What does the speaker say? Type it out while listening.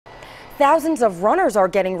Thousands of runners are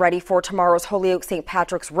getting ready for tomorrow's Holyoke St.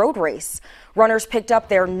 Patrick's Road Race. Runners picked up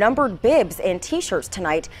their numbered bibs and t-shirts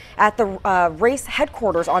tonight at the race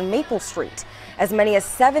headquarters on Maple Street. As many as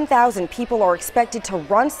 7,000 people are expected to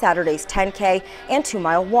run Saturday's 10K and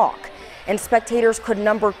 2-mile walk. And spectators could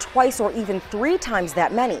number twice or even 3 times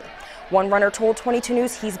that many. One runner told 22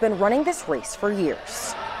 News he's been running this race for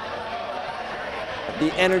years.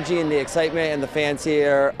 The energy and the excitement and the fans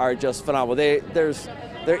here are just phenomenal.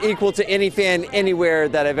 They're equal to any fan anywhere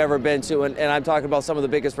that I've ever been to, and I'm talking about some of the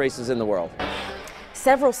biggest races in the world.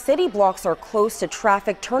 Several city blocks are closed to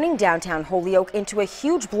traffic, turning downtown Holyoke into a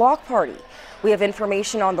huge block party. We have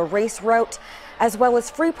information on the race route, as well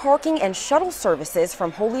as free parking and shuttle services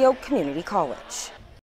from Holyoke Community College.